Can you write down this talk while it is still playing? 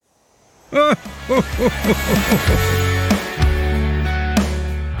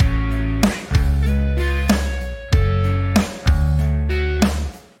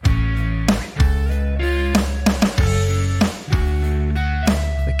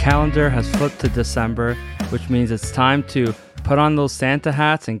The calendar has flipped to December, which means it's time to put on those Santa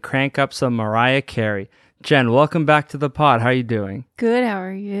hats and crank up some Mariah Carey. Jen, welcome back to the pod. How are you doing? Good, how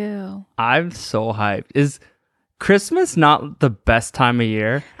are you? I'm so hyped. Is Christmas not the best time of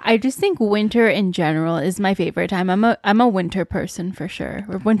year? I just think winter in general is my favorite time. I'm a winter person for sure.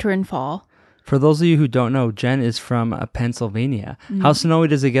 Or winter and fall. For those of you who don't know, Jen is from Pennsylvania. How snowy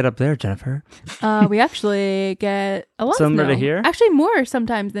does it get up there, Jennifer? We actually get a lot Similar of to snow. here? Actually, more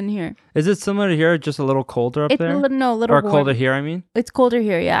sometimes than here. Is it similar to here, just a little colder up It's there? a little Or warm. colder here, I mean? It's colder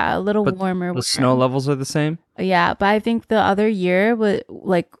here, yeah. A little But warmer. The snow levels are the same? Yeah, but I think the other year,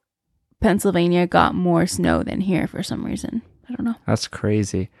 Pennsylvania got more snow than here for some reason. I don't know. That's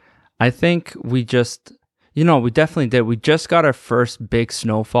crazy. I think we definitely did. We just got our first big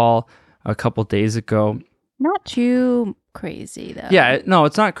snowfall a couple days ago. Not too crazy, though. Yeah, no,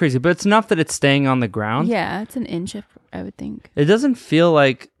 it's not crazy, but it's enough that it's staying on the ground. Yeah, it's an inch, I would think. It doesn't feel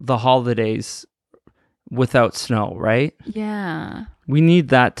like the holidays without snow, right? Yeah. We need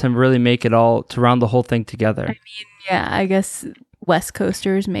that to really make it all, to round the whole thing together. Yeah, I guess West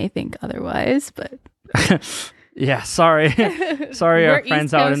Coasters may think otherwise, but Yeah, sorry. Sorry, we're our friends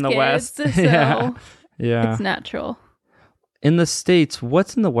East out Coast in the kids, West. so Yeah. it's natural. In the States,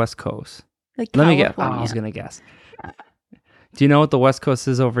 what's in the West Coast? Like Let me guess. California, I was going to guess. Do you know what the West Coast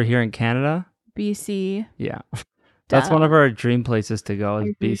is over here in Canada? BC. Yeah. That's one of our dream places to go is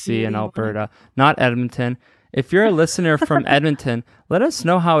I BC really and wanna- Alberta, not Edmonton. If you're a listener from Edmonton, let us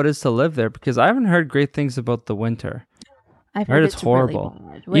know how it is to live there because I haven't heard great things about the winter. I've I heard it's horrible.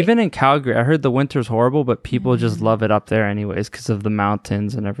 Really bad. Wait, Even in Calgary, I heard the winter's horrible, but people just love it up there anyways because of the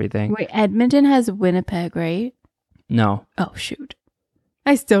mountains and everything. wait, Edmonton has Winnipeg, right? No. Oh, shoot.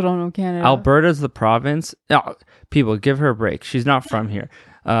 I still don't know Canada. Alberta's the province. Oh, people, give her a break. She's not from here.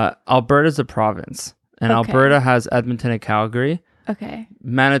 Alberta's a province, and Okay. Alberta has Edmonton and Calgary. Okay.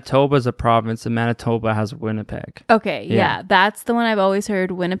 Manitoba's a province, and Manitoba has Winnipeg. Okay, Yeah. yeah. That's the one I've always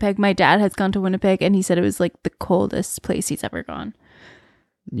heard, Winnipeg. My dad has gone to Winnipeg, and he said it was like the coldest place he's ever gone.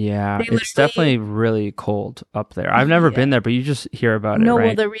 Yeah, They it's literally- definitely really cold up there. I've never been there, but you just hear about it, No, right?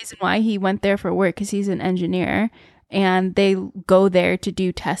 well, the reason why he went there for work is he's an engineer, and they go there to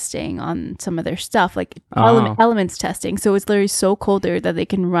do testing on some of their stuff, like Oh. elements testing. So it's literally so cold there that they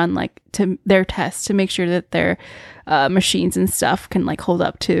can run like to their tests to make sure that their machines and stuff can like hold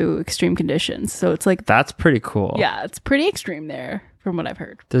up to extreme conditions. So it's like, That's pretty cool. yeah, it's pretty extreme there from what I've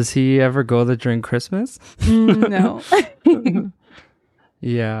heard. Does he ever go there during Christmas? No.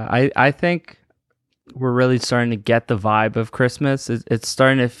 Yeah, I think we're really starting to get the vibe of Christmas. It's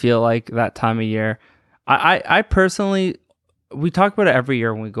starting to feel like that time of year. I personally, we talk about it every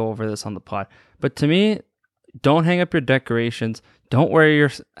year when we go over this on the pod. But to me, don't hang up your decorations. Don't wear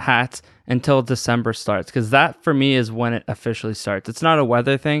your hats until December starts. Because that, for me, is when it officially starts. It's not a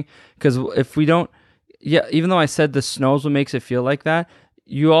weather thing. Because if we don't, yeah, even though I said the snow's what makes it feel like that,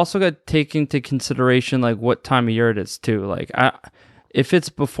 you also got to take into consideration like what time of year it is too. Like if it's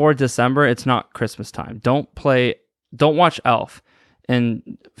before December, it's not Christmas time. Don't watch Elf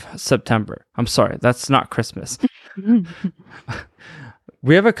in September. I'm sorry, that's not Christmas.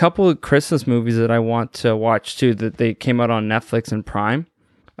 We have a couple of Christmas movies that I want to watch too that they came out on Netflix and Prime.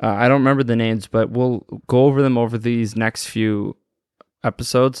 I don't remember the names, but we'll go over them over these next few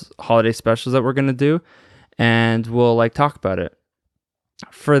episodes, holiday specials that we're going to do, and we'll like talk about it.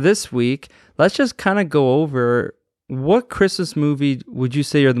 For this week, let's just kind of go over what Christmas movie would you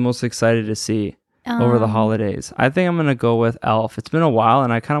say you're the most excited to see over the holidays? I think I'm going to go with Elf. It's been a while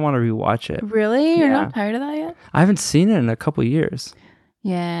and I kind of want to rewatch it. Really? You're Yeah. not tired of that yet? I haven't seen it in a couple years.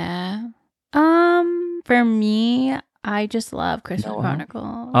 Yeah. For me, I just love Christmas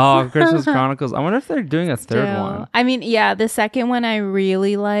Chronicles. Oh, Christmas Chronicles. I wonder if they're doing a third Still. one. I mean, yeah, the second one I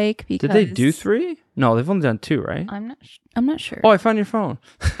really like because Did they do 3? No, they've only done 2, right? I'm not sure. Oh, I found your phone.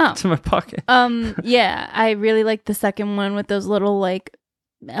 Oh. It's in my pocket. Yeah, I really like the second one with those little like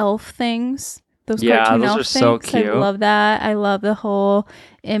elf things. Those Yeah, cartoon those elf are so things. I cute. love that. I love the whole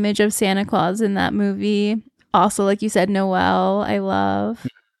image of Santa Claus in that movie. Also, like you said, Noel, I love.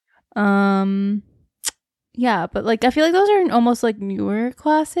 Yeah, but like I feel like those are almost like newer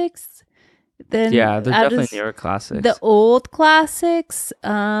classics. Then Yeah, they're out of definitely newer classics. The old classics.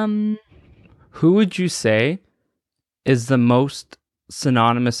 Who would you say is the most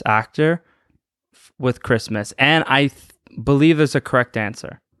synonymous actor with Christmas? And I believe there's a correct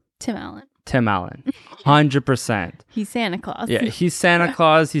answer. Tim Allen. Tim Allen. 100%. He's Santa Claus. Yeah, he's Santa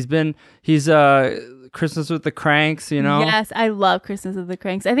Claus. He's Christmas with the Cranks, you know? Yes, I love Christmas with the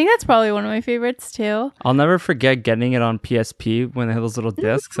Cranks. I think that's probably one of my favorites too. I'll never forget getting it on PSP when they had those little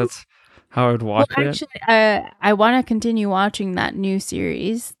discs. That's how I would watch it. Actually, I want to continue watching that new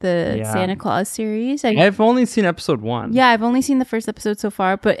series, the Santa Claus series. I've only seen episode 1. Yeah, I've only seen the first episode so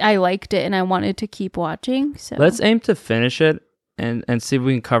far, but I liked it and I wanted to keep watching. So let's aim to finish it and see if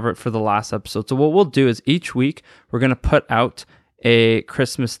we can cover it for the last episode. So what we'll do is each week we're going to put out a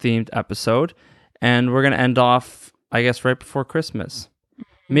Christmas themed episode, and we're going to end off, I guess, right before Christmas.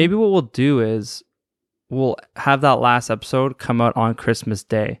 Maybe what we'll do is we'll have that last episode come out on Christmas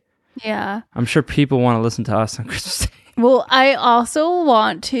Day. Yeah. I'm sure people want to listen to us on Christmas Day. Well, I also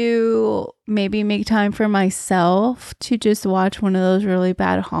want to maybe make time for myself to just watch one of those really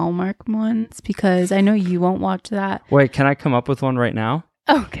bad Hallmark ones, because I know you won't watch that. Wait, can I come up with one right now?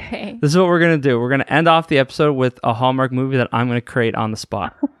 Okay. This is what we're going to do. We're going to end off the episode with a Hallmark movie that I'm going to create on the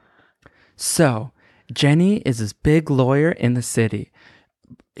spot. So, Jenny is this big lawyer in the city.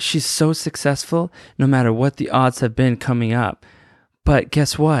 She's so successful no matter what the odds have been coming up. But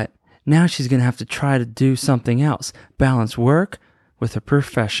guess what? Now she's going to have to try to do something else. Balance work with her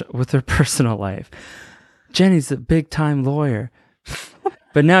personal life. Jenny's a big-time lawyer.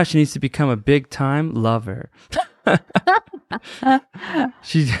 But now she needs to become a big-time lover.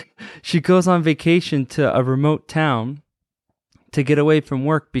 She goes on vacation to a remote town to get away from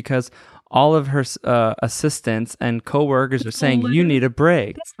work because all of her assistants and coworkers are saying, you need a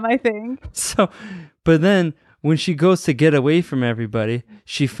break. That's my thing. So, but then when she goes to get away from everybody,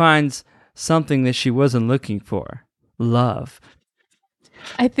 she finds something that she wasn't looking for. Love.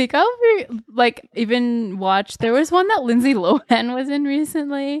 I think I'll be even watch. There was one that Lindsay Lohan was in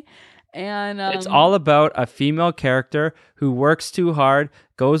recently. And it's all about a female character who works too hard,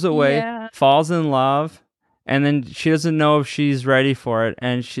 goes away, falls in love, and then she doesn't know if she's ready for it.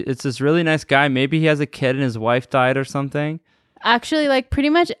 And it's this really nice guy. Maybe he has a kid and his wife died or something. Actually, pretty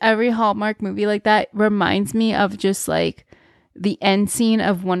much every Hallmark movie like that reminds me of just the end scene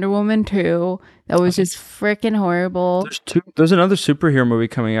of Wonder Woman 2. That was just freaking horrible. There's another superhero movie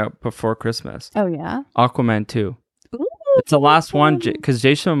coming out before Christmas. Oh, yeah? Aquaman 2. Ooh. It's the last one because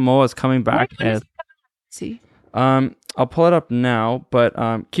Jason Momoa is coming back. See. I'll pull it up now,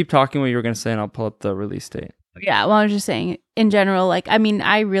 but keep talking what you were going to say and I'll pull up the release date. Yeah, well, I was just saying, in general,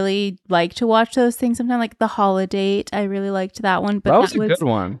 I really like to watch those things sometimes, like The Holiday. I really liked that one. But that was a good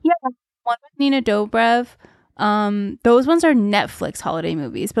one. Yeah, one with Nina Dobrev. Those ones are Netflix holiday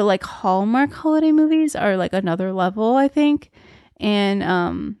movies, but Hallmark holiday movies are another level, I think. And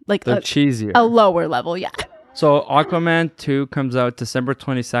they're cheesier. A lower level, yeah. So Aquaman 2 comes out December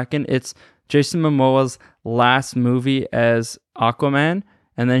 22nd. It's Jason Momoa's last movie as Aquaman.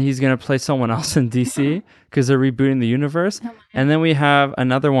 And then he's going to play someone else in DC because they're rebooting the universe. And then we have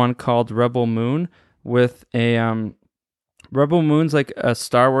another one called Rebel Moon with a... Rebel Moon's like a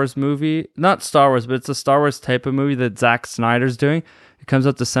Star Wars movie. Not Star Wars, but it's a Star Wars type of movie that Zack Snyder's doing. It comes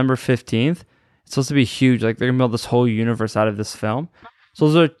out December 15th. It's supposed to be huge. They're going to build this whole universe out of this film.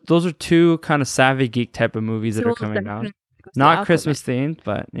 So those are two kind of savvy geek type of movies that are coming out. Not Christmas themed,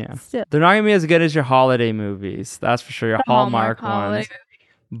 but yeah. Still. They're not going to be as good as your holiday movies. That's for sure. Your Hallmark ones.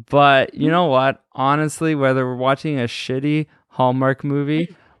 But you know what? Honestly, whether we're watching a shitty Hallmark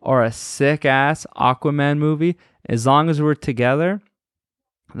movie or a sick-ass Aquaman movie, as long as we're together,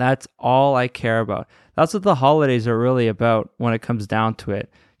 that's all I care about. That's what the holidays are really about when it comes down to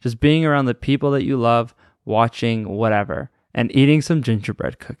it. Just being around the people that you love, watching whatever, and eating some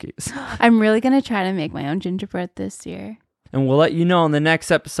gingerbread cookies. I'm really going to try to make my own gingerbread this year. And we'll let you know in the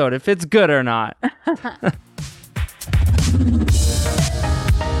next episode if it's good or not.